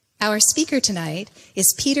Our speaker tonight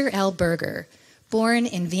is Peter L. Berger. Born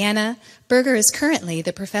in Vienna, Berger is currently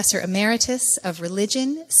the Professor Emeritus of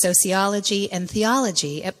Religion, Sociology, and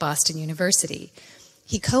Theology at Boston University.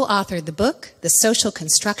 He co-authored the book, The Social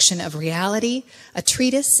Construction of Reality, a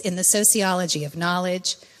treatise in the sociology of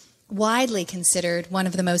knowledge, widely considered one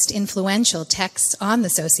of the most influential texts on the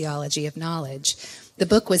sociology of knowledge. The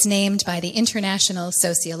book was named by the International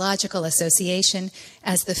Sociological Association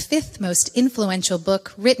as the 5th most influential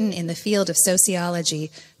book written in the field of sociology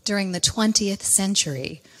during the 20th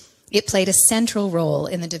century. It played a central role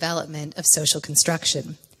in the development of social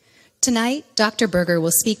construction. Tonight, Dr. Berger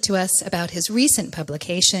will speak to us about his recent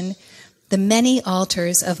publication, The Many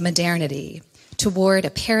Altars of Modernity, Toward a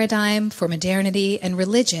Paradigm for Modernity and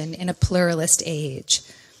Religion in a Pluralist Age,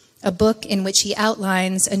 a book in which he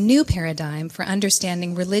outlines a new paradigm for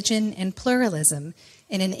understanding religion and pluralism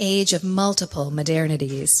in an age of multiple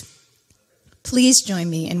modernities. Please join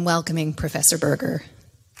me in welcoming Professor Berger.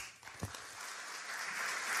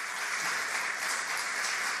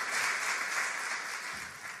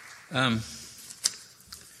 I'm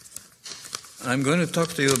going to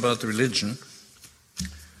talk to you about religion,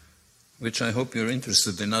 which I hope you're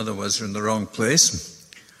interested in, otherwise you're in the wrong place.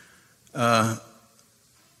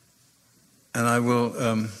 And I will,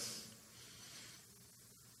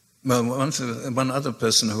 one other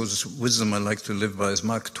person whose wisdom I like to live by is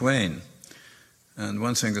Mark Twain. And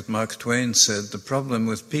one thing that Mark Twain said, the problem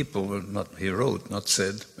with people, well, he wrote, not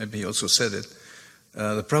said, maybe he also said it,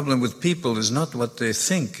 the problem with people is not what they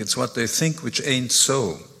think, it's what they think which ain't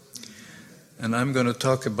so. And I'm going to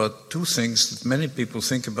talk about two things that many people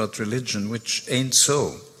think about religion which ain't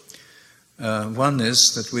so. One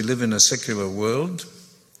is that we live in a secular world,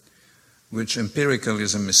 which empirically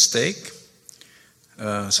is a mistake.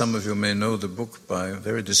 Some of you may know the book by a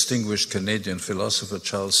very distinguished Canadian philosopher,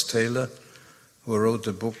 Charles Taylor, who wrote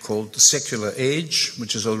a book called The Secular Age,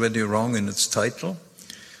 which is already wrong in its title.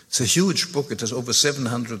 It's a huge book. It has over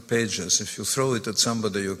 700 pages. If you throw it at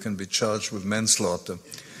somebody, you can be charged with manslaughter.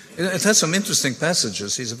 It has some interesting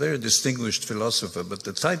passages. He's a very distinguished philosopher, but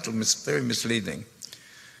the title is very misleading.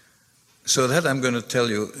 So that I'm going to tell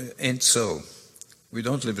you ain't so. We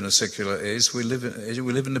don't live in a secular age. We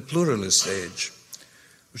live in a pluralist age,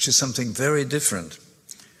 which is something very different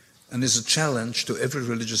and is a challenge to every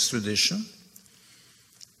religious tradition.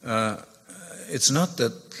 It's not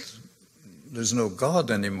that there's no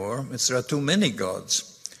God anymore. There are too many gods.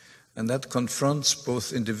 And that confronts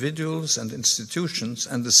both individuals and institutions,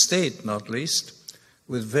 and the state, not least,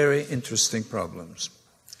 with very interesting problems.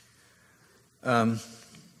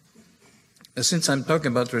 Since I'm talking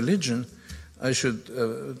about religion, I should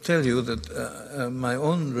tell you that my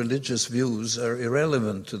own religious views are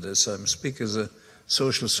irrelevant to this. I speak as a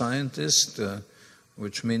social scientist,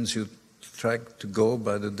 which means you try to go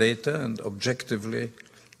by the data and objectively,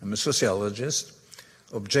 I'm a sociologist,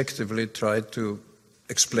 objectively try to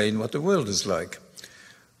explain what the world is like.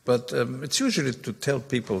 But it's usually to tell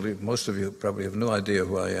people, most of you probably have no idea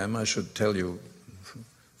who I am, I should tell you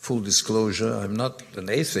full disclosure, I'm not an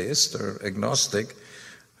atheist or agnostic.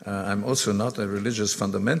 I'm also not a religious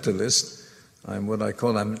fundamentalist. I'm what I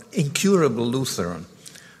call an incurable Lutheran.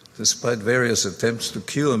 Despite various attempts to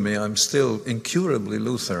cure me, I'm still incurably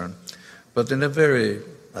Lutheran, but in a very,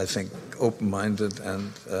 I think, open-minded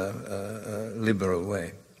and liberal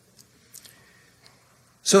way.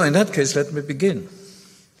 So in that case, let me begin.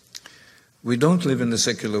 We don't live in a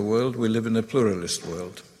secular world, we live in a pluralist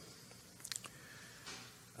world.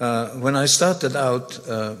 When I started out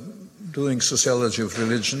doing sociology of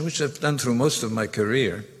religion, which I've done through most of my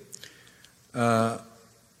career,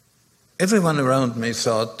 everyone around me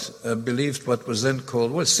believed what was then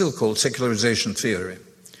called, well, still called secularization theory,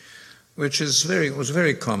 which was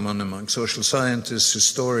very common among social scientists,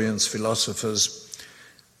 historians, philosophers.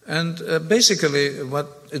 And basically,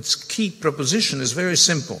 its key proposition is very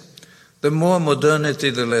simple. The more modernity,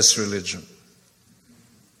 the less religion.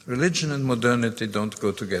 Religion and modernity don't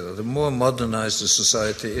go together. The more modernized a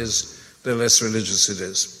society is, the less religious it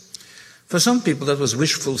is. For some people, that was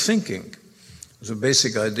wishful thinking. It was a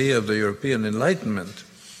basic idea of the European Enlightenment.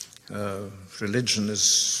 Religion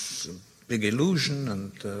is a big illusion,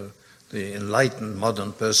 and the enlightened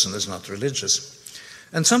modern person is not religious.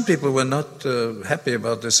 And some people were not happy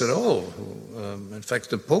about this at all. In fact,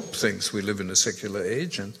 the Pope thinks we live in a secular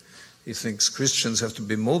age, and he thinks Christians have to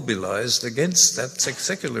be mobilized against that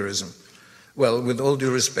secularism. Well, with all due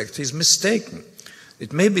respect, he's mistaken.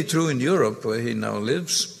 It may be true in Europe, where he now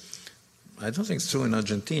lives. I don't think it's true in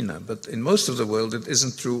Argentina, but in most of the world it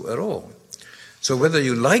isn't true at all. So whether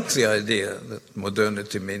you like the idea that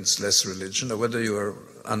modernity means less religion, or whether you are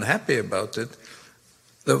unhappy about it,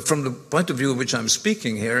 From the point of view of which I'm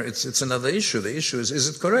speaking here, it's another issue. The issue is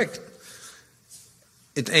it correct?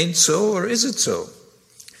 It ain't so, or is it so?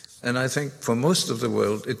 And I think for most of the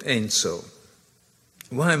world, it ain't so.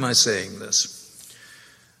 Why am I saying this?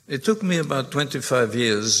 It took me about 25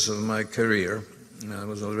 years of my career, and I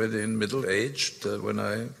was already in middle age, when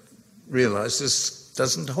I realized this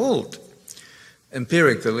doesn't hold.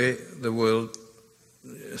 Empirically, the world,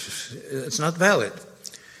 it's not valid.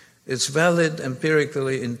 It's valid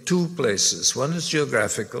empirically in two places. One is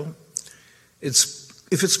geographical.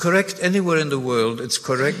 If it's correct anywhere in the world, it's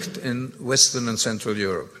correct in Western and Central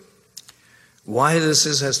Europe. Why this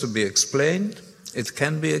is has to be explained. It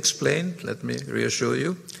can be explained, let me reassure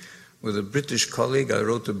you. With a British colleague, I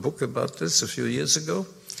wrote a book about this a few years ago.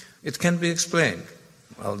 It can be explained.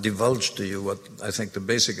 I'll divulge to you what I think the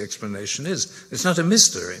basic explanation is. It's not a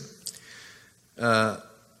mystery.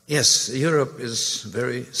 Yes, Europe is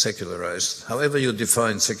very secularized, however you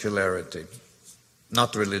define secularity,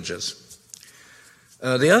 not religious.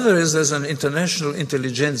 The other is there's an international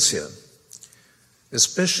intelligentsia,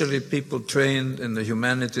 especially people trained in the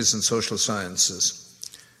humanities and social sciences,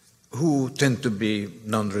 who tend to be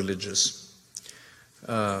non-religious.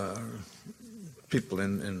 People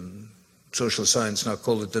in social science now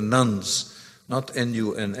call it the nuns, not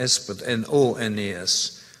N-U-N-S, but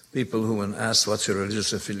N-O-N-E-S. People who, when asked what's your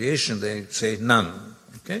religious affiliation, they say none.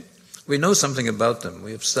 Okay? We know something about them.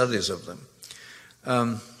 We have studies of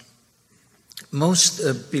them. Most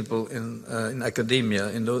people in academia,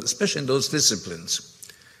 especially in those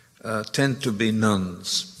disciplines, tend to be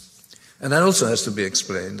nuns. And that also has to be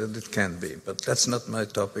explained, and it can be, but that's not my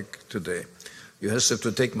topic today. You have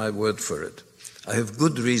to take my word for it. I have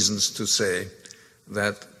good reasons to say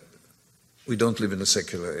that we don't live in a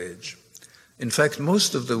secular age. In fact,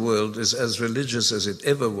 most of the world is as religious as it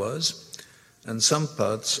ever was, and some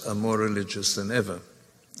parts are more religious than ever.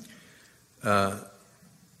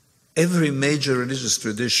 Every major religious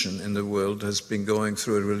tradition in the world has been going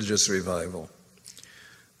through a religious revival,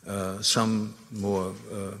 some more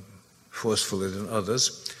forcefully than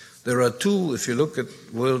others. There are two, if you look at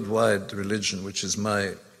worldwide religion, which is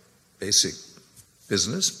my basic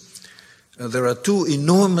business, there are two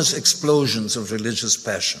enormous explosions of religious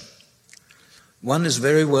passion. One is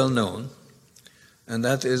very well known, and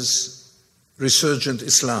that is resurgent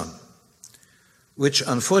Islam, which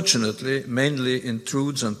unfortunately mainly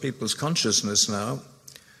intrudes on people's consciousness now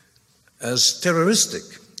as terroristic,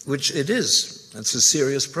 which it is. That's a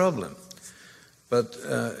serious problem. But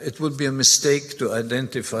it would be a mistake to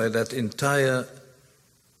identify that entire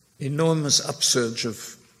enormous upsurge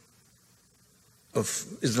of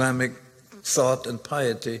Islamic thought and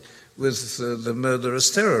piety with the murderous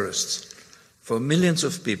terrorists. For millions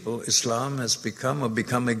of people, Islam has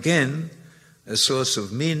become again a source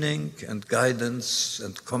of meaning and guidance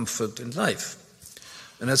and comfort in life.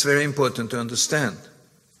 And that's very important to understand.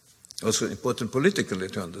 Also important politically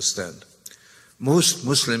to understand. Most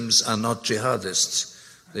Muslims are not jihadists.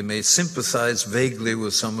 They may sympathize vaguely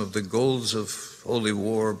with some of the goals of holy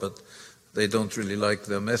war, but they don't really like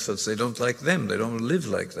their methods. They don't like them. They don't live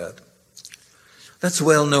like that. That's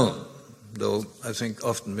well known, though I think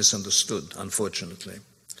often misunderstood, unfortunately.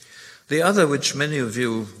 The other, which many of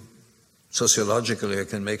you, sociologically, I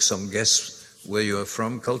can make some guess where you are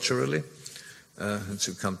from culturally, since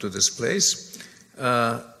you come to this place,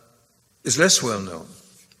 is less well known.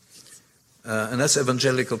 And that's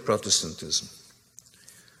evangelical Protestantism.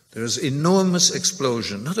 There is enormous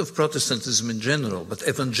explosion, not of Protestantism in general, but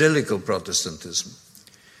evangelical Protestantism.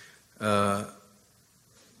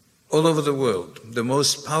 All over the world. The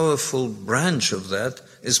most powerful branch of that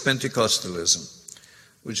is Pentecostalism,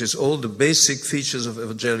 which is all the basic features of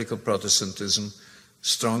evangelical Protestantism: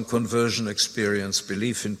 strong conversion experience,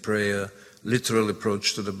 belief in prayer, literal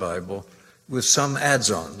approach to the Bible, with some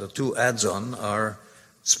adds-on. The two adds-on are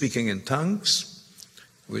speaking in tongues,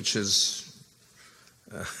 which is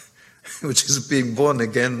being born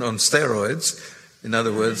again on steroids. In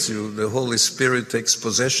other words, the Holy Spirit takes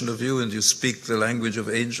possession of you and you speak the language of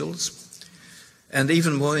angels. And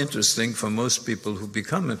even more interesting for most people who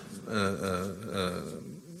become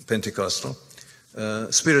Pentecostal,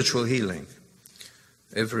 spiritual healing.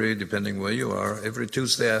 Depending where you are, every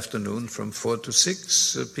Tuesday afternoon from 4 to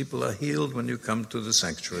 6, people are healed when you come to the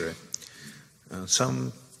sanctuary.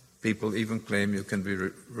 Some people even claim you can be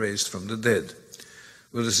raised from the dead.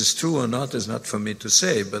 Whether this is true or not is not for me to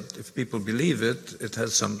say, but if people believe it, it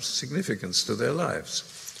has some significance to their lives.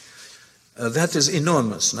 That is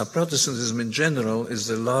enormous. Now, Protestantism in general is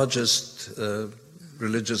the largest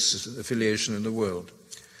religious affiliation in the world.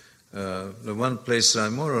 The one place I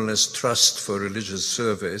more or less trust for religious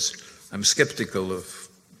surveys, I'm skeptical of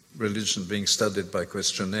religion being studied by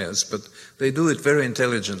questionnaires, but they do it very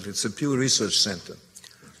intelligently. It's the Pew Research Center,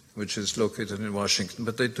 which is located in Washington,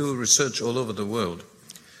 but they do research all over the world.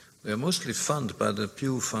 They're mostly funded by the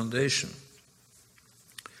Pew Foundation.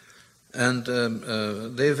 And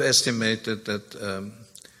they've estimated that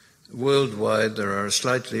worldwide there are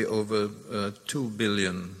slightly over 2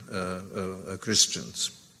 billion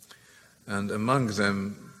Christians. And among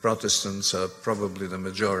them, Protestants are probably the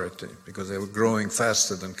majority because they were growing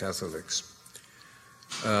faster than Catholics.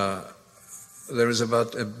 There is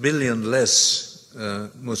about 1 billion less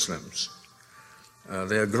Muslims.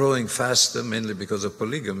 They are growing faster mainly because of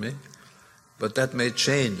polygamy, but that may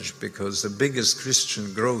change because the biggest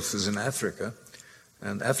Christian growth is in Africa,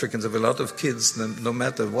 and Africans have a lot of kids no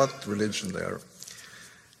matter what religion they are.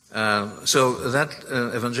 So that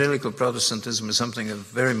evangelical Protestantism is something that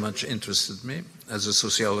very much interested me as a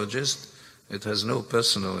sociologist. It has no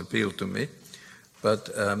personal appeal to me, but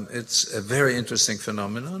it's a very interesting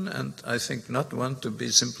phenomenon, and I think not one to be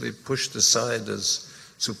simply pushed aside as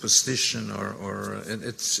superstition, or it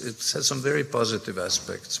has some very positive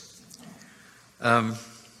aspects. Now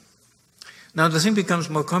the thing becomes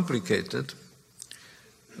more complicated,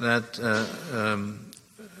 that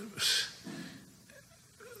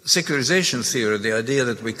secularization theory, the idea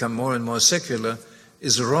that we become more and more secular,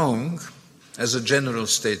 is wrong as a general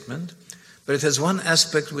statement, but it has one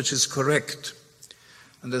aspect which is correct.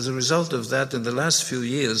 And as a result of that, in the last few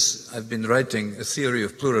years, I've been writing a theory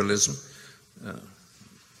of pluralism.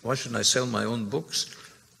 Why shouldn't I sell my own books?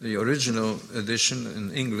 The original edition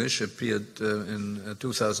in English appeared in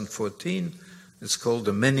 2014. It's called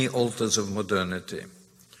The Many Altars of Modernity.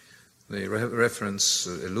 The reference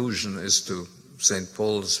allusion is to St.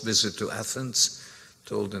 Paul's visit to Athens,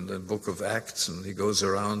 told in the book of Acts, and he goes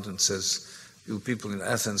around and says, you people in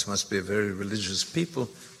Athens must be a very religious people.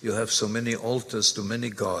 You have so many altars to many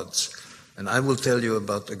gods. And I will tell you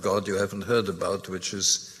about a God you haven't heard about, which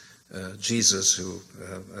is Jesus, who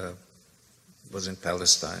was in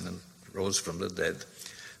Palestine and rose from the dead.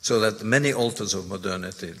 So that Many Altars of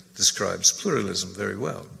Modernity describes pluralism very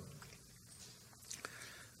well.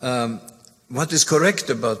 What is correct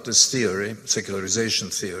about this theory, secularization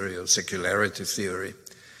theory or secularity theory,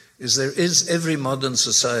 is every modern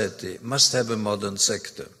society must have a modern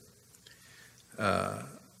sector.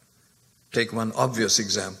 Take one obvious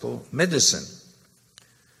example, medicine.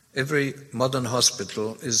 Every modern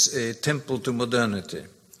hospital is a temple to modernity.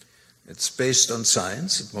 It's based on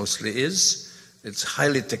science, it mostly is. It's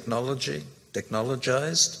highly technologized,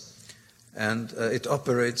 and it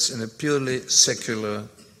operates in a purely secular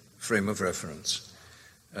frame of reference.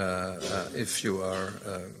 If you are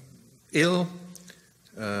ill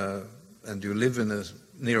and you live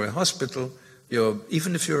near a hospital,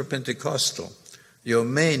 even if you're a Pentecostal,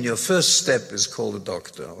 your first step is call the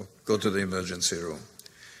doctor or go to the emergency room.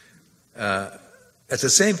 At the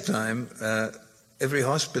same time, every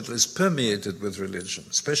hospital is permeated with religion,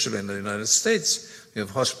 especially in the United States. You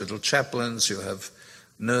have hospital chaplains, you have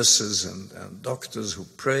nurses and doctors who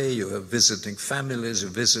pray, you have visiting families,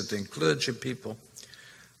 you're visiting clergy people.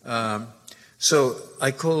 So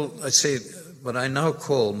I say what I now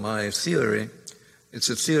call my theory, it's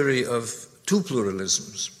a theory of two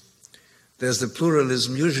pluralisms. There's the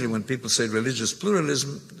pluralism, usually when people say religious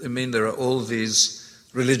pluralism, they mean there are all these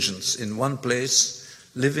religions in one place,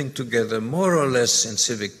 living together more or less in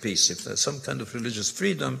civic peace. If there's some kind of religious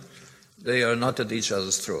freedom, they are not at each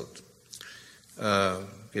other's throat.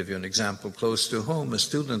 Give you an example close to home. A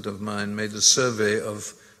student of mine made a survey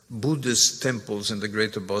of Buddhist temples in the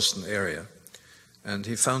greater Boston area, and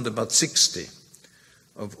he found about 60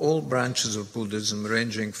 of all branches of Buddhism,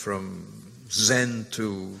 ranging from Zen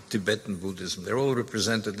to Tibetan Buddhism. They're all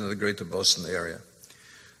represented in the greater Boston area.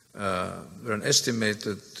 There are an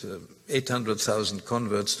estimated 800,000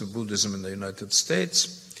 converts to Buddhism in the United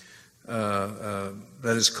States. That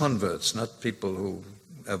is converts, not people who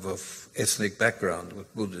have an ethnic background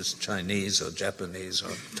with Buddhist, Chinese or Japanese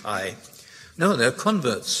or Thai. No, they're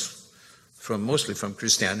converts, mostly from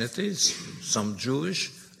Christianity, some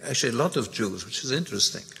Jewish, actually a lot of Jews, which is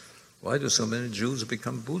interesting. Why do so many Jews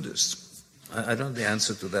become Buddhists? I don't know the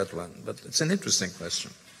answer to that one, but it's an interesting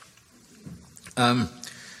question.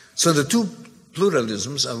 So the two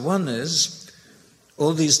pluralisms are, one is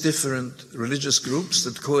all these different religious groups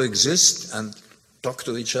that coexist and talk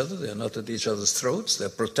to each other. They're not at each other's throats. They're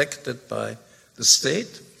protected by the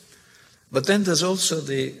state. But then there's also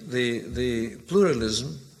the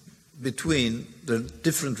pluralism between the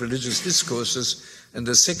different religious discourses and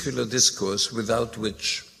the secular discourse without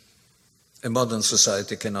which a modern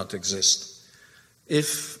society cannot exist.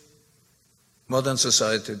 If modern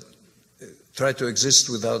society try to exist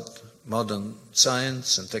without modern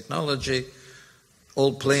science and technology.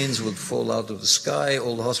 All planes would fall out of the sky,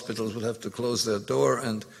 all hospitals would have to close their door,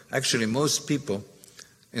 and actually most people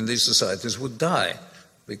in these societies would die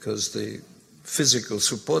because the physical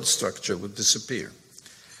support structure would disappear.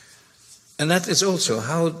 And that is also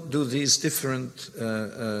how do these different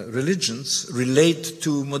religions relate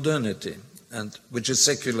to modernity, and which is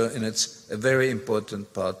secular in a very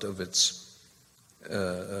important part of its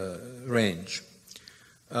range.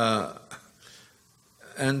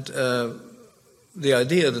 The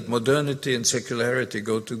idea that modernity and secularity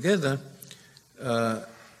go together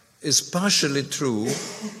is partially true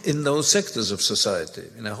in those sectors of society.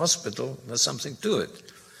 In a hospital, there's something to it.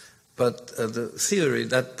 But the theory,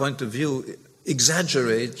 that point of view,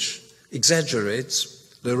 exaggerates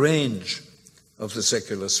the range of the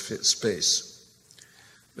secular space.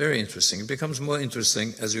 Very interesting. It becomes more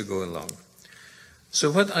interesting as you go along.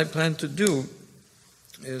 So what I plan to do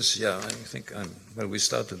is, I think we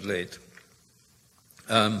started late.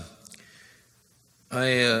 I'll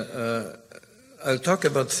talk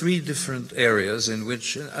about three different areas in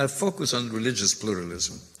which I'll focus on religious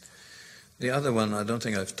pluralism. The other one I don't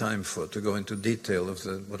think I have time for, to go into detail of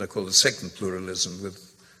what I call the second pluralism with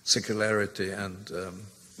secularity and,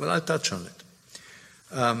 I'll touch on it.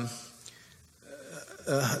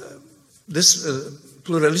 This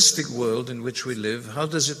pluralistic world in which we live, how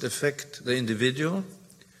does it affect the individual,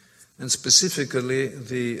 and specifically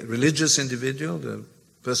the religious individual, the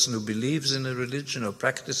person who believes in a religion or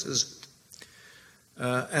practices it,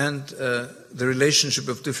 and the relationship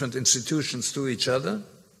of different institutions to each other,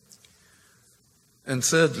 and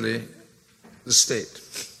thirdly, the state.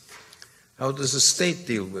 How does the state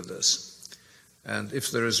deal with this? And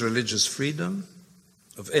if there is religious freedom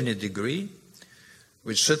of any degree,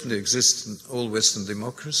 which certainly exists in all Western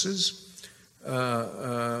democracies,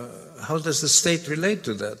 how does the state relate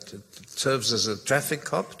to that? It serves as a traffic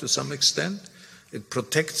cop to some extent. It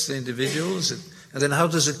protects the individuals. And then how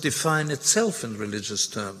does it define itself in religious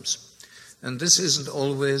terms? And this isn't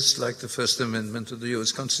always like the First Amendment to the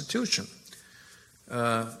U.S. Constitution.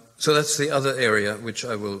 So that's the other area which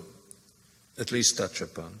I will at least touch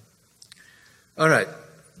upon. All right.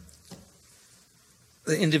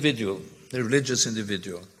 The individual, the religious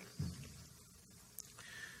individual.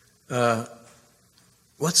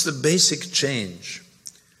 What's the basic change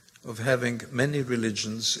of having many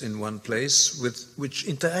religions in one place which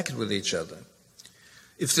interact with each other?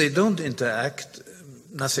 If they don't interact,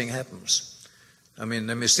 nothing happens. I mean,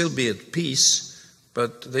 they may still be at peace,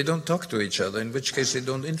 but they don't talk to each other, in which case they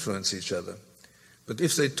don't influence each other. But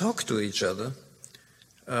if they talk to each other,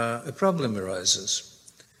 a problem arises.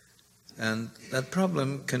 And that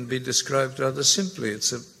problem can be described rather simply.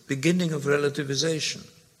 It's a beginning of relativization.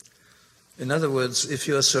 In other words, if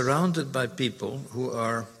you are surrounded by people who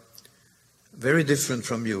are very different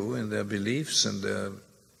from you in their beliefs and their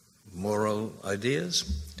moral ideas,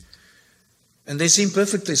 and they seem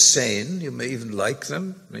perfectly sane, you may even like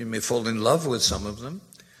them, you may fall in love with some of them,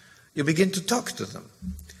 you begin to talk to them.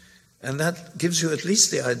 And that gives you at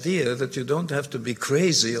least the idea that you don't have to be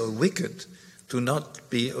crazy or wicked to not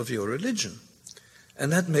be of your religion.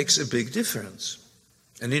 And that makes a big difference,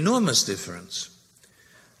 an enormous difference.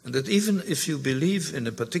 And that even if you believe in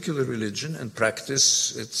a particular religion and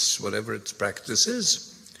practice its whatever its practice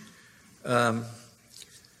is,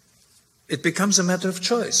 it becomes a matter of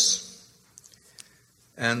choice.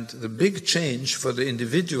 And the big change for the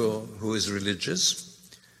individual who is religious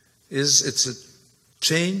is it's a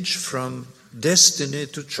change from destiny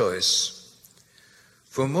to choice.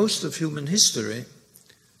 For most of human history,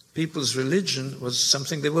 people's religion was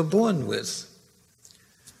something they were born with.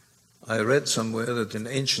 I read somewhere that in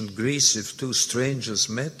ancient Greece, if two strangers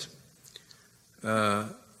met,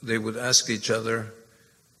 they would ask each other,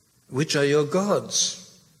 "Which are your gods?"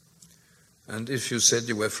 And if you said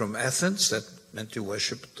you were from Athens, that meant you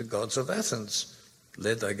worshipped the gods of Athens,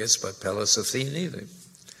 led, I guess, by Pallas Athene, the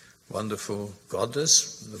wonderful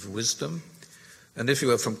goddess of wisdom. And if you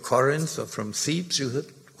were from Corinth or from Thebes, you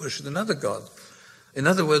worshipped another god. In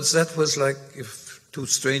other words, that was like if two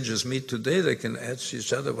strangers meet today, they can ask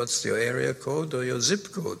each other, what's your area code or your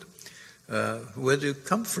zip code? Where do you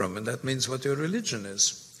come from? And that means what your religion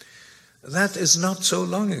is. That is not so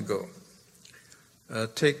long ago.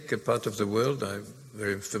 Take a part of the world I'm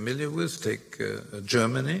very familiar with, take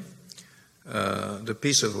Germany. The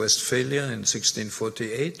Peace of Westphalia in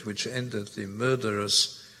 1648, which ended the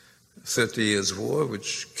murderous 30 Years' War,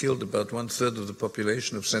 which killed about 1/3 of the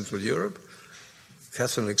population of Central Europe,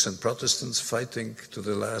 Catholics and Protestants fighting to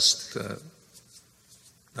the last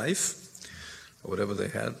knife, or whatever they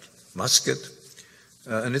had, musket.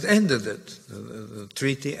 And it ended it. The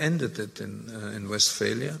treaty ended it in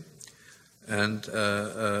Westphalia. And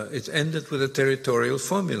it ended with a territorial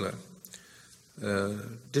formula.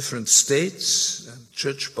 Different states and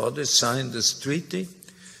church bodies signed this treaty,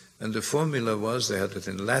 and the formula was, they had it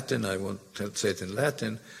in Latin, I won't say it in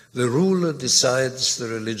Latin, the ruler decides the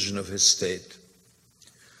religion of his state.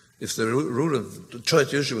 If the ruler, the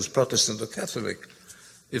choice usually was Protestant or Catholic.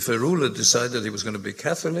 If a ruler decided he was going to be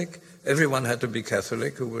Catholic, everyone had to be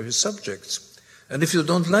Catholic who were his subjects. And if you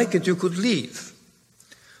don't like it, you could leave.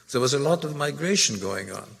 There was a lot of migration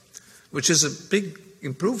going on, which is a big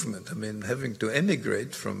improvement. I mean, having to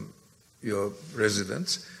emigrate from your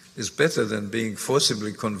residence is better than being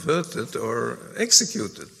forcibly converted or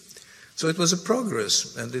executed. So it was a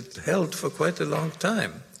progress, and it held for quite a long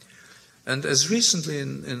time. And as recently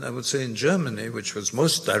I would say in Germany, which was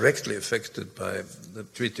most directly affected by the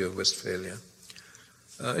Treaty of Westphalia,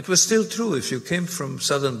 it was still true. If you came from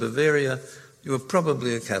southern Bavaria, you were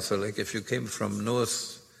probably a Catholic. If you came from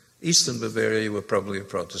northeastern Bavaria, you were probably a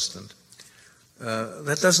Protestant.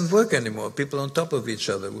 That doesn't work anymore. People on top of each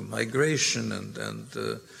other with migration and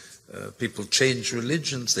people change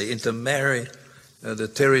religions, they intermarry. The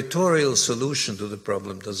territorial solution to the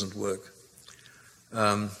problem doesn't work.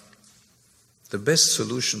 The best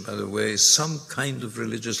solution, by the way, is some kind of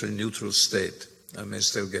religiously neutral state. I may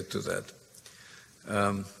still get to that.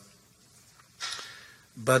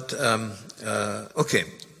 Okay,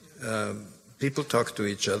 people talk to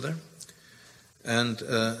each other, and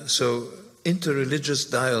so interreligious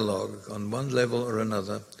dialogue on one level or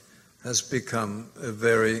another has become a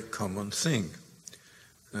very common thing.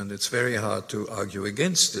 And it's very hard to argue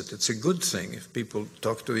against it. It's a good thing if people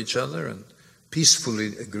talk to each other and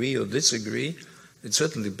peacefully agree or disagree. It's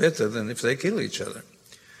certainly better than if they kill each other.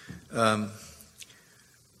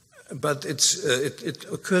 But it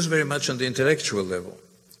occurs very much on the intellectual level.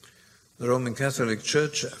 The Roman Catholic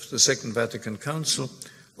Church, after the Second Vatican Council,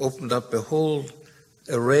 opened up a whole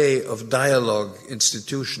array of dialogue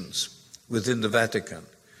institutions within the Vatican.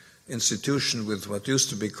 Institution with what used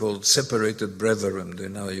to be called separated brethren. They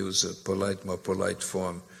now use a more polite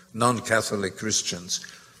form. Non-Catholic Christians.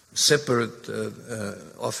 Separate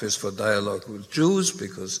office for dialogue with Jews,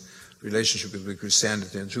 because relationship between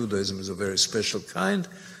Christianity and Judaism is a very special kind.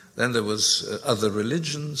 Then there was other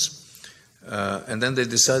religions. And then they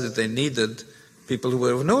decided they needed people who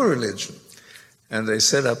were of no religion. And they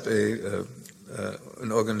set up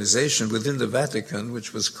an organization within the Vatican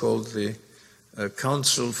which was called the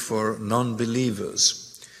Council for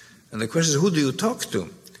Non-Believers. And the question is, who do you talk to?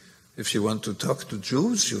 If you want to talk to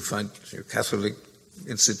Jews, you find your Catholic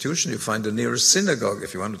institution, you find the nearest synagogue.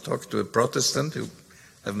 If you want to talk to a Protestant, you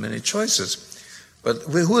have many choices. But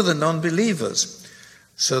who are the non-believers?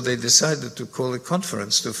 So they decided to call a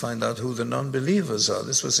conference to find out who the non-believers are.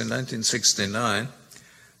 This was in 1969,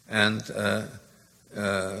 and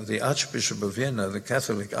the Archbishop of Vienna, the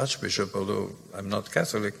Catholic Archbishop, although I'm not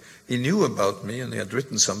Catholic, he knew about me and he had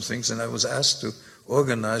written some things, and I was asked to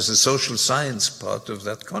organize the social science part of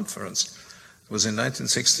that conference. It was in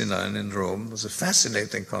 1969 in Rome. It was a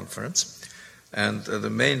fascinating conference, and the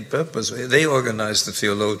main purpose, they organized the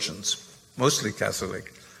theologians, mostly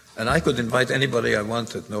Catholic, and I could invite anybody I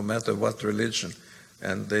wanted, no matter what religion,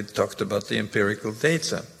 and they talked about the empirical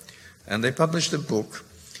data. And they published a book,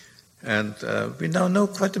 and we now know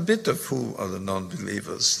quite a bit of who are the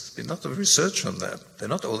non-believers. There's been a lot of research on that. They're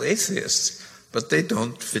not all atheists, but they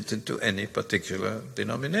don't fit into any particular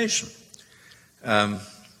denomination.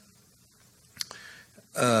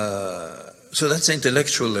 So that's the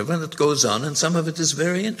intellectual level, and it goes on, and some of it is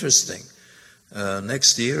very interesting.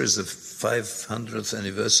 Next year is the 500th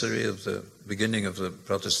anniversary of the beginning of the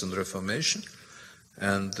Protestant Reformation,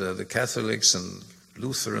 and the Catholics and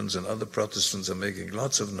Lutherans and other Protestants are making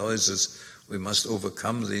lots of noises. We must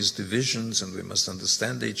overcome these divisions and we must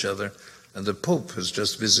understand each other. And the Pope has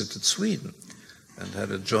just visited Sweden and had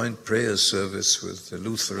a joint prayer service with the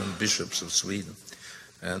Lutheran bishops of Sweden.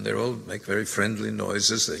 And they all make very friendly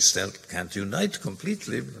noises. They still can't unite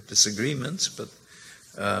completely, disagreements, but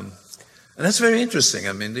and that's very interesting.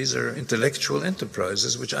 I mean, these are intellectual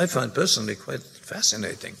enterprises, which I find personally quite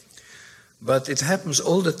fascinating. But it happens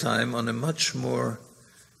all the time on a much more,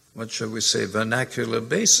 what shall we say, vernacular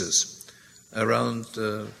basis, around,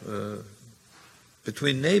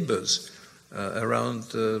 between neighbors,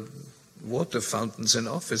 around water fountains in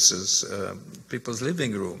offices, people's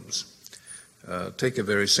living rooms. Take a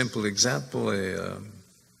very simple example, a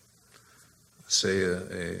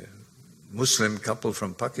Muslim couple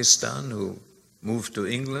from Pakistan who moved to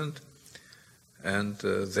England, and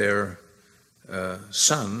their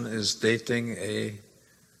son is dating a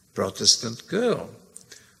Protestant girl.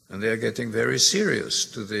 And they are getting very serious,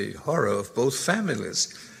 to the horror of both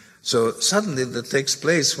families. So suddenly what takes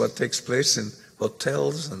place in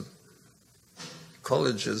hotels and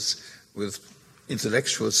colleges with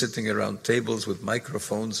intellectuals sitting around tables with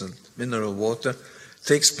microphones and mineral water,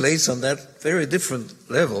 takes place on that very different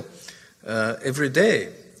level every day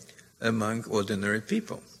among ordinary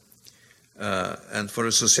people. And for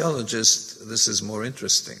a sociologist, this is more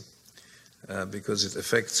interesting because it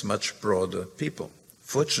affects much broader people.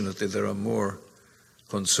 Fortunately, there are more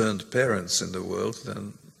concerned parents in the world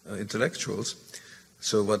than intellectuals.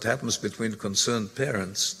 So what happens between concerned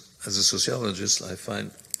parents, as a sociologist, I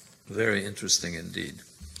find very interesting indeed.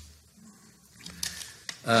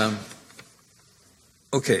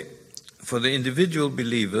 Okay, for the individual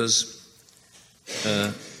believers,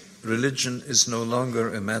 religion is no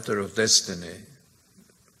longer a matter of destiny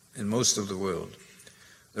in most of the world.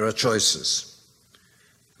 There are choices.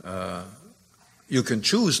 You can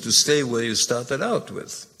choose to stay where you started out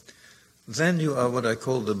with. Then you are what I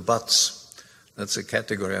call the buts. That's a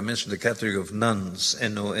category. I mentioned the category of nuns,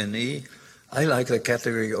 N-O-N-E. I like the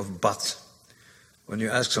category of but. When you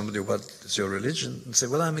ask somebody, what is your religion? And say,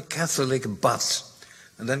 well, I'm a Catholic, but.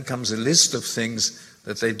 And then comes a list of things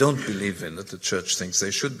that they don't believe in, that the church thinks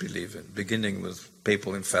they should believe in, beginning with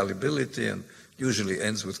papal infallibility and usually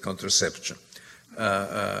ends with contraception.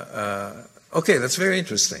 Okay, that's very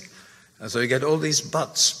interesting. And so you get all these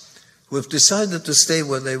buts who have decided to stay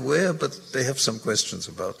where they were, but they have some questions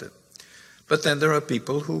about it. But then there are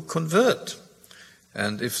people who convert.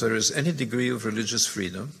 And if there is any degree of religious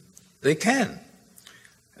freedom, they can.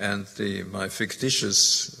 And my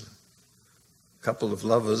fictitious couple of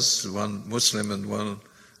lovers, one Muslim and one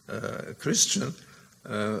Christian,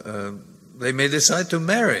 they may decide to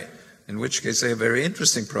marry, in which case they have very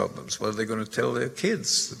interesting problems. What are they going to tell their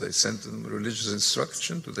kids? Do they send them religious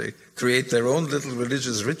instruction? Do they create their own little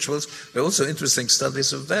religious rituals? There are also interesting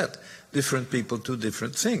studies of that. Different people do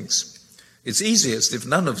different things. It's easiest if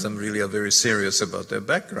none of them really are very serious about their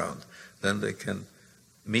background. Then they can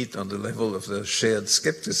meet on the level of their shared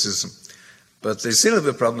skepticism. But they still have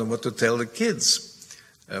a problem what to tell the kids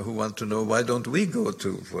who want to know, why don't we go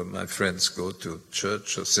to, where my friends go to,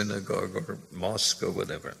 church or synagogue or mosque or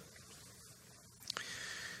whatever.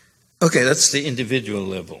 Okay, that's the individual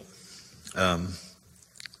level.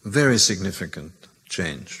 Very significant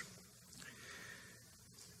change.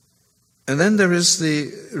 And then there is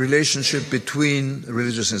the relationship between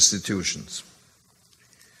religious institutions.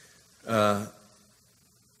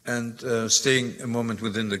 Staying a moment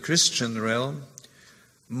within the Christian realm,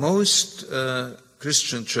 most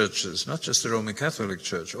Christian churches, not just the Roman Catholic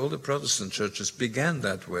Church, all the Protestant churches began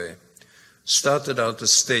that way, started out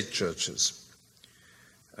as state churches,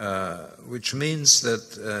 which means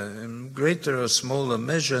that in greater or smaller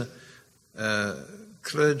measure,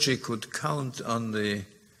 clergy could count on the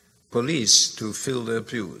police to fill their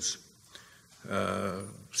pews.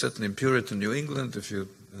 Certainly in Puritan New England,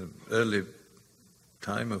 early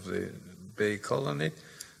time of the Bay Colony,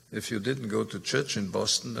 if you didn't go to church in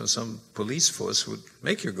Boston, some police force would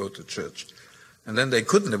make you go to church. And then they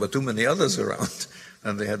couldn't, there were too many others around.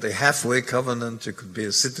 And they had the halfway covenant. You could be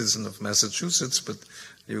a citizen of Massachusetts, but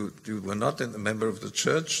you were not a member of the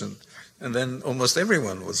church. And then almost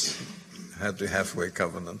everyone had the halfway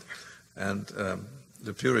covenant. And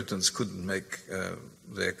the Puritans couldn't make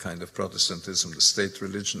their kind of Protestantism the state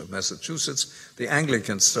religion of Massachusetts. The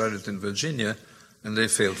Anglicans started in Virginia, and they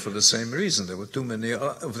failed for the same reason. There were too many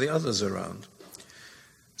of the others around.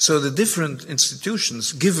 So the different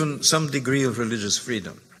institutions, given some degree of religious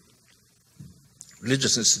freedom,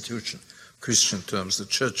 religious institution, Christian terms, the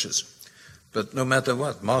churches, but no matter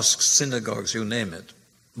what, mosques, synagogues, you name it,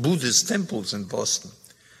 Buddhist temples in Boston,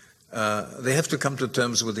 they have to come to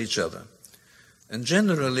terms with each other. And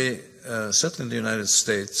generally, certainly in the United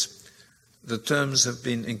States, the terms have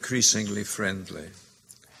been increasingly friendly.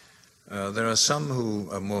 There are some who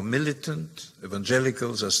are more militant.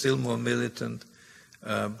 Evangelicals are still more militant.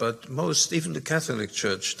 But most, even the Catholic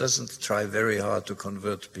Church, doesn't try very hard to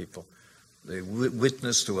convert people. They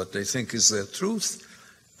witness to what they think is their truth,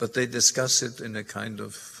 but they discuss it in a kind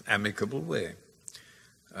of amicable way,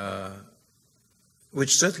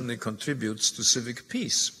 which certainly contributes to civic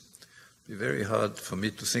peace. It'd be very hard for me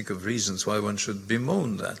to think of reasons why one should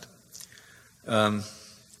bemoan that.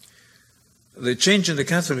 The change in the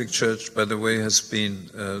Catholic Church, by the way, has been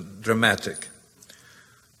dramatic.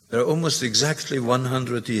 There are almost exactly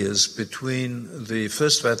 100 years between the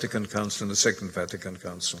First Vatican Council and the Second Vatican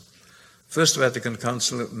Council. First Vatican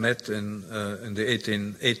Council met in the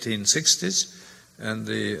 1860s, and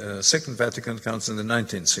the Second Vatican Council in the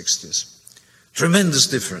 1960s. Tremendous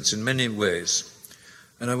difference in many ways.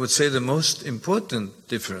 And I would say the most important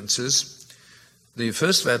difference is the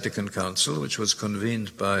First Vatican Council, which was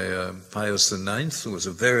convened by Pius IX, who was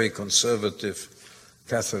a very conservative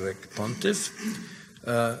Catholic pontiff.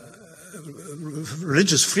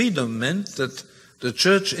 Religious freedom meant that the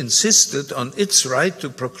Church insisted on its right to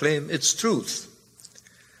proclaim its truth.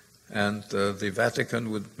 And the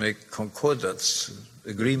Vatican would make concordats,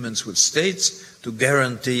 agreements with states to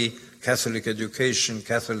guarantee Catholic education,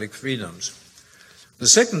 Catholic freedoms. The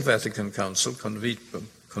Second Vatican Council,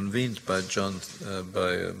 convened by John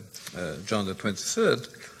the 23rd,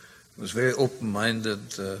 was very open-minded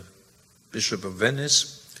Bishop of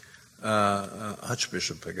Venice,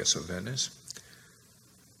 Archbishop, I guess, of Venice.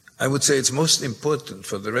 I would say it's most important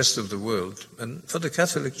for the rest of the world and for the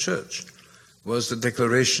Catholic Church was the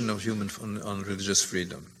Declaration of on Religious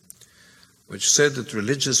Freedom, which said that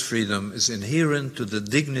religious freedom is inherent to the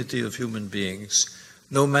dignity of human beings,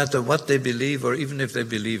 no matter what they believe or even if they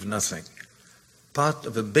believe nothing. Part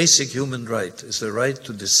of a basic human right is the right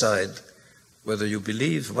to decide whether you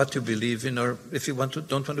believe, what you believe in, or if you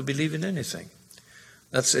don't want to believe in anything.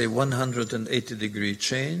 That's a 180-degree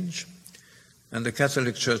change, and the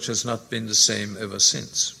Catholic Church has not been the same ever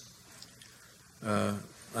since.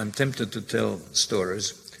 I'm tempted to tell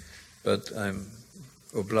stories, but I'm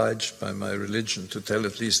obliged by my religion to tell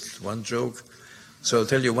at least one joke. So I'll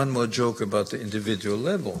tell you one more joke about the individual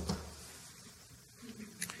level.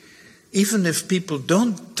 Even if people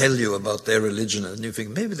don't tell you about their religion and you think,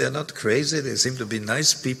 maybe they're not crazy, they seem to be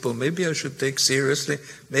nice people, maybe I should take seriously,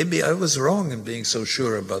 maybe I was wrong in being so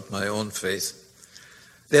sure about my own faith.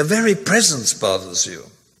 Their very presence bothers you.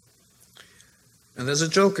 And there's a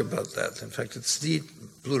joke about that. In fact, it's the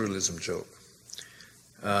pluralism joke.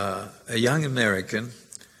 A young American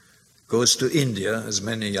goes to India, as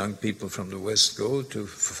many young people from the West go, to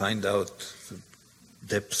find out the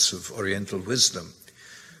depths of Oriental wisdom.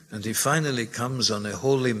 And he finally comes on a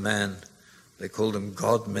holy man, they call them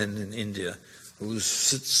God-men in India, who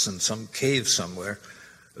sits in some cave somewhere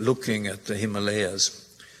looking at the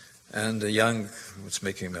Himalayas. And a young, what's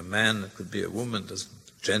making him a man, it could be a woman,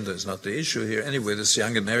 gender is not the issue here. Anyway, this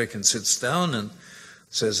young American sits down and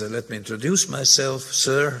says, let me introduce myself,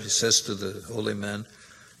 sir, he says to the holy man.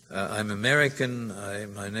 I'm American,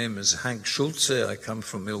 my name is Hank Schulze, I come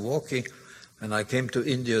from Milwaukee, and I came to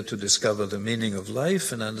India to discover the meaning of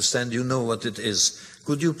life, and I understand you know what it is.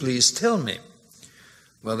 Could you please tell me?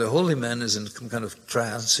 Well, the holy man is in some kind of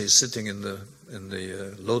trance. He's sitting in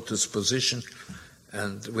the lotus position,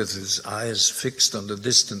 and with his eyes fixed on the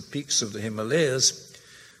distant peaks of the Himalayas,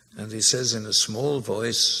 and he says in a small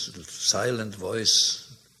voice, silent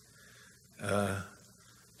voice,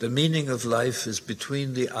 the meaning of life is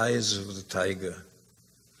between the eyes of the tiger.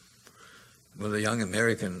 Well, the young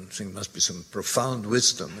American thinks must be some profound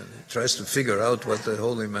wisdom, and he tries to figure out what the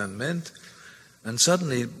holy man meant. And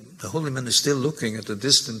suddenly, the holy man is still looking at the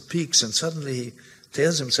distant peaks, and suddenly he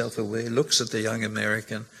tears himself away, looks at the young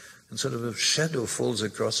American, and sort of a shadow falls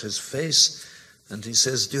across his face, and he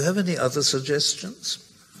says, do you have any other suggestions?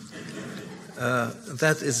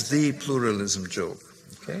 That is the pluralism joke,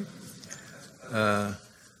 okay?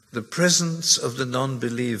 The presence of the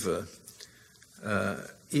non-believer,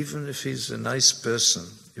 even if he's a nice person,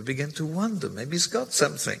 you begin to wonder, maybe he's got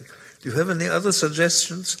something. Do you have any other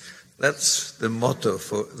suggestions? That's the motto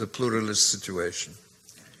for the pluralist situation.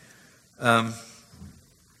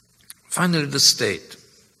 Finally, the state.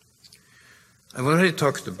 I've already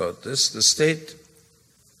talked about this. The state,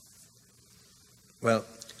 well,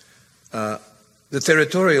 the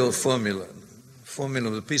territorial formula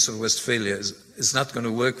of the Peace of Westphalia is not going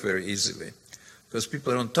to work very easily because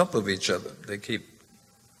people are on top of each other. They keep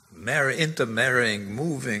intermarrying,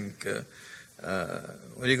 moving. What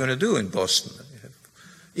are you going to do in Boston?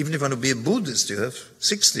 Even if you want to be a Buddhist, you have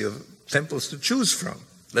 60 temples to choose from,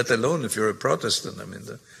 let alone if you're a Protestant. I mean,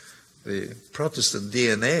 the Protestant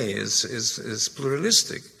DNA is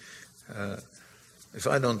pluralistic. If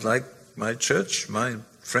I don't like my church, my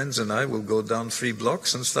friends and I will go down 3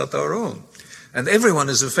 blocks and start our own. And everyone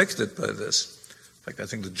is affected by this. In fact, I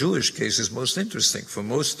think the Jewish case is most interesting. For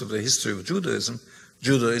most of the history of Judaism,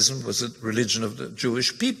 Judaism was a religion of the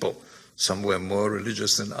Jewish people. Some were more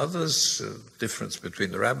religious than others, difference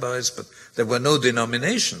between the rabbis, but there were no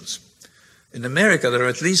denominations. In America, there are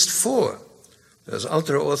at least 4. There's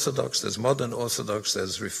ultra-Orthodox, there's modern Orthodox,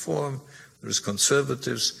 there's Reform, there's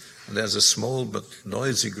conservatives, and there's a small but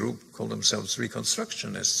noisy group called themselves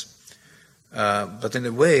Reconstructionists. But in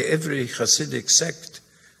a way, every Hasidic sect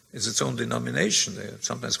is its own denomination. They're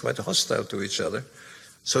sometimes quite hostile to each other.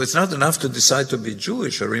 So it's not enough to decide to be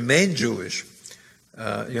Jewish or remain Jewish.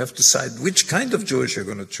 You have to decide which kind of Jewish you're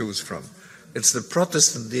going to choose from. it's the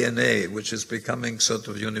Protestant DNA which is becoming sort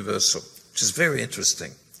of universal, which is very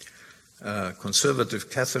interesting. Conservative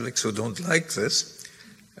Catholics who don't like this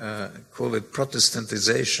call it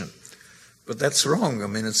Protestantization. But that's wrong. I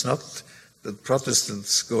mean, it's not that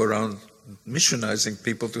Protestants go around missionizing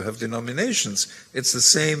people to have denominations. It's the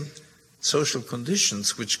same social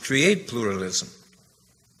conditions which create pluralism.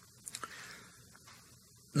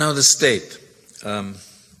 Now the state.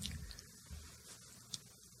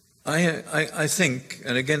 I think,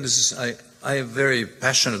 and again, this is, I very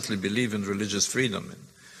passionately believe in religious freedom.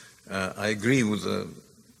 I agree with the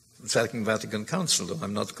Second Vatican Council, though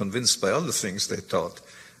I'm not convinced by other things they taught,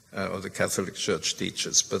 or the Catholic Church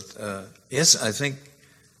teaches. But yes, I think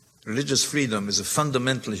religious freedom is a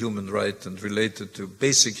fundamental human right and related to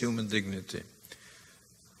basic human dignity.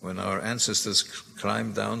 When our ancestors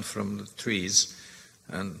climbed down from the trees,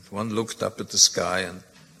 and one looked up at the sky and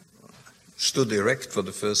stood erect for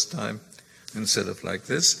the first time, instead of like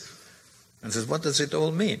this, and said, what does it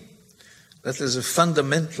all mean? That is a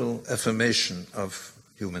fundamental affirmation of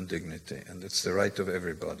human dignity, and it's the right of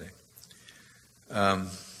everybody.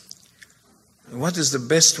 What is the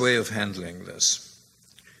best way of handling this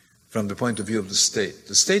from the point of view of the state?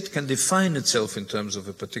 The state can define itself in terms of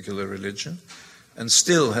a particular religion and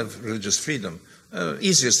still have religious freedom.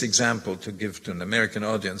 Easiest example to give to an American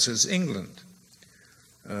audience is England.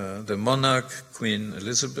 The monarch, Queen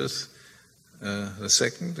Elizabeth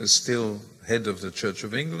II, is still head of the Church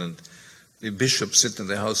of England. The bishops sit in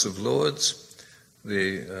the House of Lords.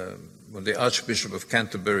 When the Archbishop of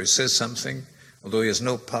Canterbury says something, although he has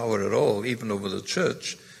no power at all, even over the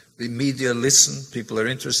church, the media listen, people are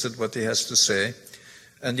interested in what he has to say,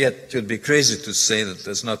 and yet it would be crazy to say that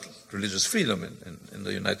there's not religious freedom in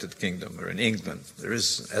the United Kingdom or in England. There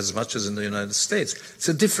is as much as in the United States. It's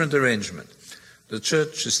a different arrangement. The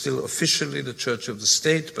church is still officially the church of the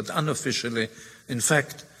state, but unofficially, in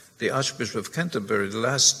fact, the Archbishop of Canterbury, the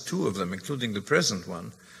last two of them, including the present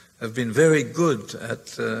one, have been very good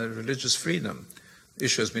at religious freedom. The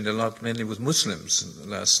issue has been a lot mainly with Muslims in the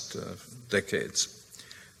last decades.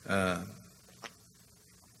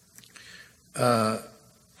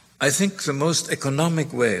 I think the most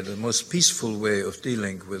economic way, the most peaceful way of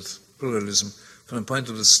dealing with pluralism from the point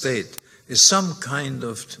of the state is some kind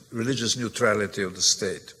of religious neutrality of the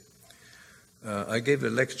state. I gave a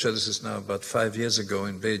lecture, this is now about 5 years ago,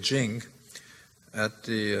 in Beijing at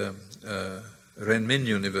the Renmin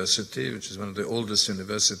University, which is one of the oldest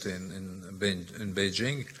universities in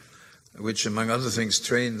Beijing, which, among other things,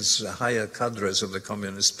 trains higher cadres of the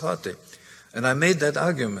Communist Party. And I made that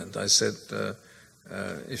argument. I said,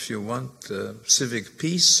 if you want civic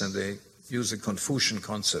peace, and they use a Confucian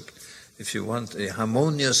concept, if you want a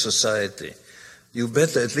harmonious society, you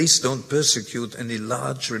better at least don't persecute any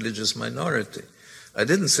large religious minority. I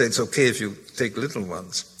didn't say it's okay if you take little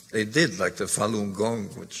ones. They did, like the Falun Gong,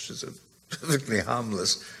 which is a perfectly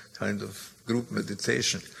harmless kind of group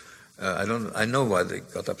meditation. I know why they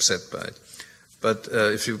got upset by it. But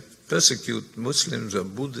if you persecute Muslims or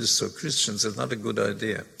Buddhists or Christians, it's not a good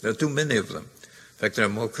idea. There are too many of them. In fact, there are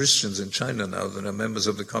more Christians in China now than are members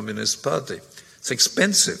of the Communist Party. It's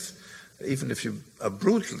expensive. Even if you are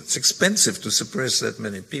brutal, it's expensive to suppress that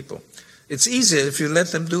many people. It's easier if you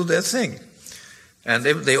let them do their thing. And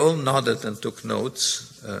they all nodded and took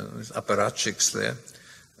notes, apparatchiks there.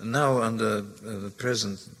 And now under the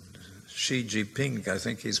present Xi Jinping, I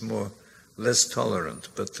think he's less tolerant,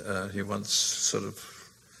 but he wants sort of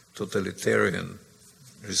totalitarian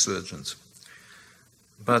resurgence.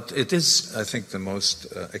 But it is, I think, the most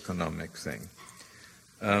economic thing.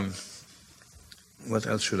 What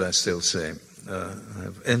else should I still say? I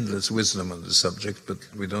have endless wisdom on the subject, but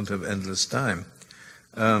we don't have endless time.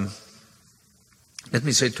 Let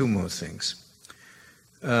me say two more things.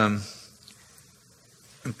 And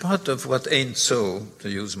part of what ain't so, to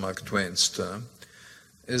use Mark Twain's term,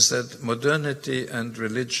 is that modernity and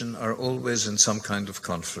religion are always in some kind of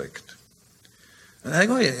conflict. And I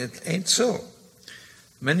go, it ain't so.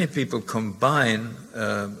 Many people combine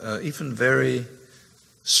even very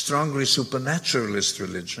strongly supernaturalist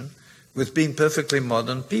religion with being perfectly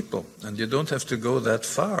modern people, and you don't have to go that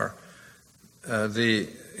far. In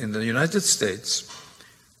the United States,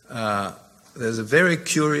 there's a very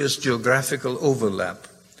curious geographical overlap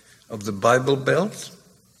of the Bible Belt,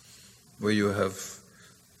 where you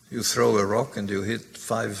throw a rock and you hit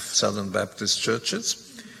 5 Southern Baptist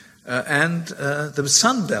churches, and the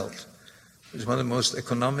Sun Belt, which is one of the most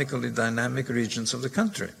economically dynamic regions of the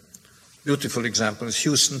country. Beautiful example is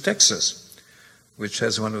Houston, Texas, which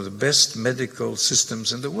has one of the best medical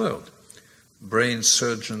systems in the world. Brain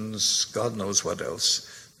surgeons, God knows what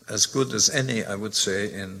else, as good as any, I would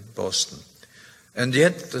say, in Boston. And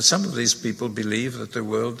yet, some of these people believe that the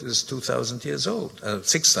world is 2,000 years old,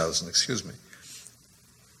 6,000, excuse me.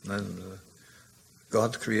 And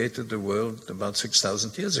God created the world about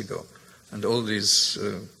 6,000 years ago. And all these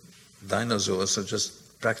dinosaurs are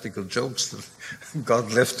just practical jokes that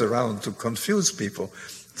God left around to confuse people.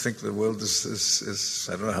 I think the world is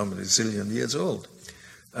I don't know how many zillion years old.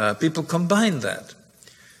 People combine that.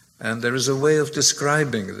 And there is a way of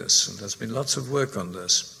describing this. And there's been lots of work on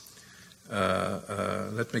this.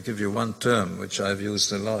 Let me give you one term which I've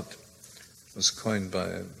used a lot. It was coined by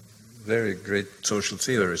a very great social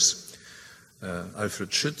theorist,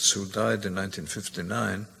 Alfred Schütz, who died in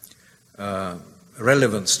 1959.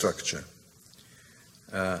 Relevant structure.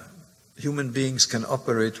 Human beings can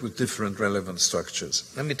operate with different relevant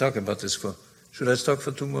structures. Let me talk about this should I talk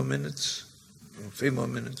for 2 more minutes? 3 more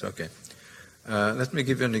minutes? Okay. Let me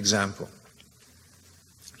give you an example.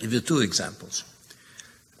 Give you 2 examples.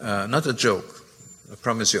 Not a joke. I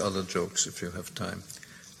promise you other jokes if you have time.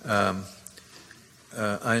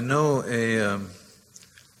 I know a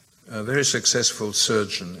very successful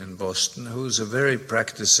surgeon in Boston who's a very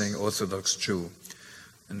practicing Orthodox Jew.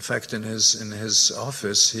 In fact, in his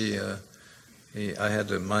office, I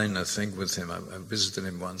had a minor thing with him. I visited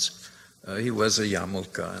him once. He was a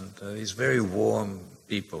Yarmulke, and he's very warm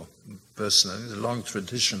person. There's a long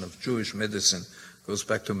tradition of Jewish medicine, goes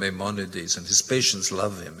back to Maimonides, and his patients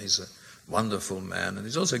love him. He's a wonderful man, and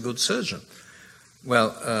he's also a good surgeon.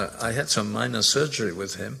 Well, I had some minor surgery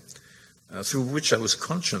with him, through which I was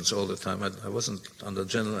conscious all the time. I wasn't under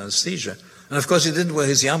general anesthesia. And of course, he didn't wear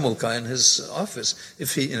his yarmulke in his office, in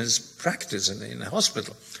his practice in a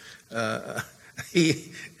hospital.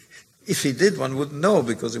 If he did, one wouldn't know,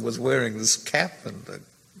 because he was wearing this cap and the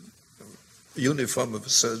uniform of a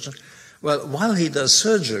surgeon. Well, while he does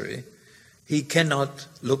surgery, he cannot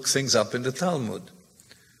look things up in the Talmud.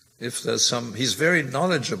 If there's he's very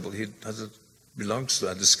knowledgeable. He belongs to,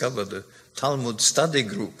 I discovered, a Talmud study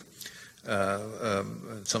group,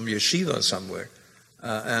 some yeshiva somewhere.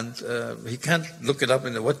 And he can't look it up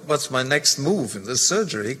in what's my next move in this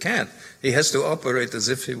surgery. He can't. He has to operate as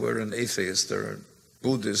if he were an atheist or a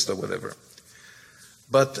Buddhist or whatever.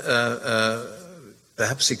 But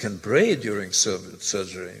perhaps he can pray during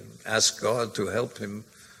surgery, ask God to help him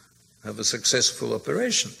have a successful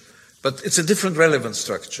operation. But it's a different relevant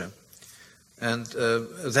structure. And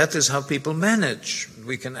that is how people manage.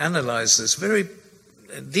 We can analyze this very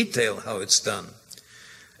in detail, how it's done.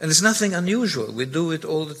 And it's nothing unusual. We do it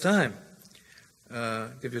all the time. I'll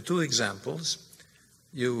give you 2 examples.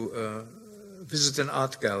 You visit an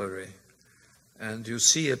art gallery and you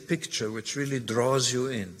see a picture which really draws you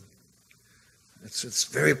in. It's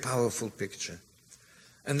a very powerful picture.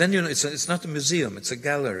 And then, it's not a museum, it's a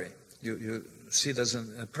gallery. You see there's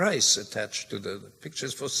a price attached to the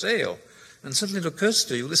pictures for sale. And suddenly it occurs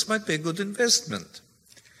to you, this might be a good investment.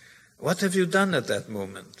 What have you done at that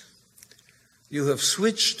moment? You have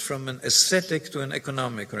switched from an aesthetic to an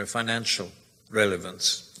economic or a financial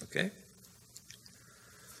relevance. Okay?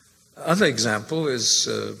 Other example is,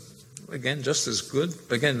 again, just as good.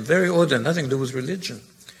 Again, very ordinary, nothing to do with religion.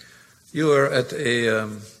 You are at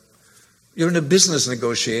you're in a business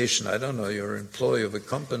negotiation. I don't know, you're an employee of a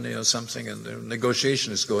company or something, and the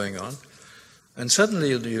negotiation is going on. And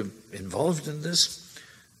suddenly you're involved in this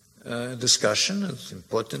discussion. It's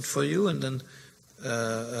important for you. And then,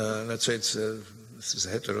 let's say this is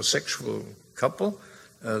a heterosexual couple.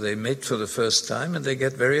 They meet for the first time, and they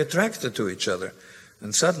get very attracted to each other.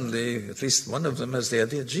 And suddenly, at least one of them has the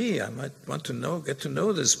idea, gee, I might want to get to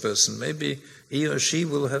know this person. Maybe he or she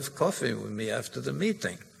will have coffee with me after the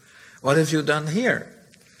meeting. What have you done here?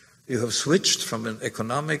 You have switched from an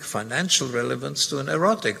economic, financial relevance to an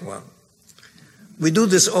erotic one. We do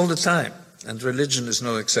this all the time, and religion is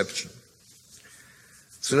no exception.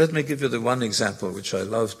 So let me give you the one example which I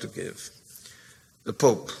love to give. The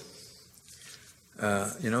Pope.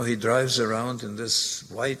 He drives around in this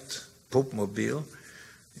white Pope-mobile.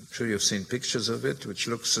 I'm sure you've seen pictures of it, which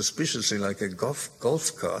looks suspiciously like a golf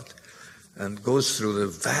cart, and goes through the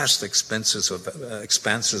vast expanses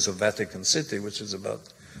of Vatican City, which is about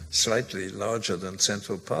slightly larger than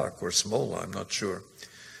Central Park, or smaller, I'm not sure.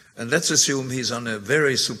 And let's assume he's on a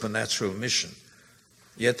very supernatural mission.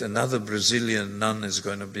 Yet another Brazilian nun is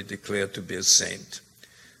going to be declared to be a saint.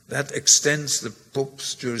 That extends the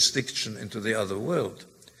Pope's jurisdiction into the other world.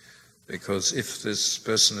 Because if this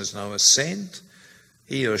person is now a saint,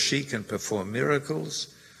 he or she can perform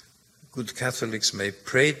miracles. Good Catholics may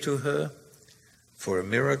pray to her for a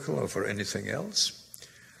miracle or for anything else.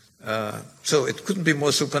 So it couldn't be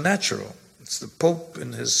more supernatural. It's the Pope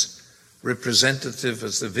in his representative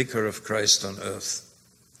as the vicar of Christ on earth.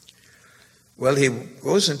 Well, he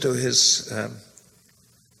goes into his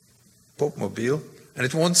Pope-mobile, and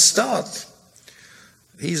it won't start.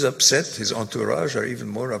 He's upset. His entourage are even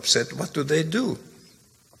more upset. What do?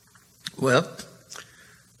 Well,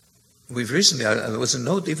 we've recently, there was a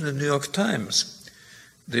note even in the New York Times.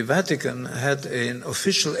 The Vatican had an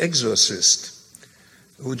official exorcist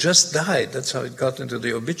who just died. That's how it got into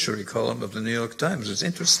the obituary column of the New York Times. It's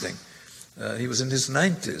interesting. He was in his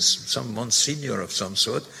 90s, some Monsignor of some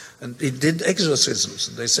sort, and he did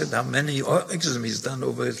exorcisms. They said how many exorcisms he's done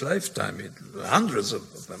over his lifetime, hundreds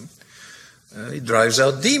of them. He drives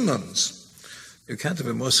out demons. You can't have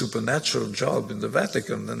a more supernatural job in the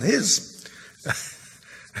Vatican than his.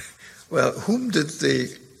 Well, whom did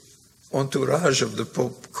the entourage of the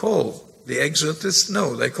Pope call? The exorcist?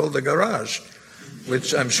 No, they called the garage,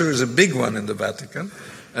 which I'm sure is a big one in the Vatican,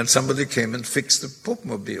 and somebody came and fixed the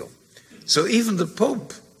Pope-mobile. So even the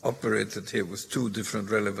Pope operated here with two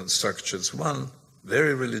different relevant structures, one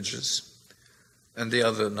very religious and the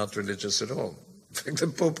other not religious at all. In fact, the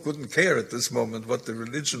Pope couldn't care at this moment what the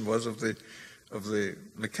religion was of the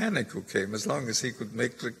mechanic who came, as long as he could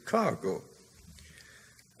make the car go.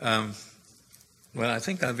 Well, I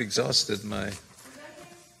think I've exhausted my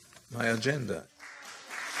agenda.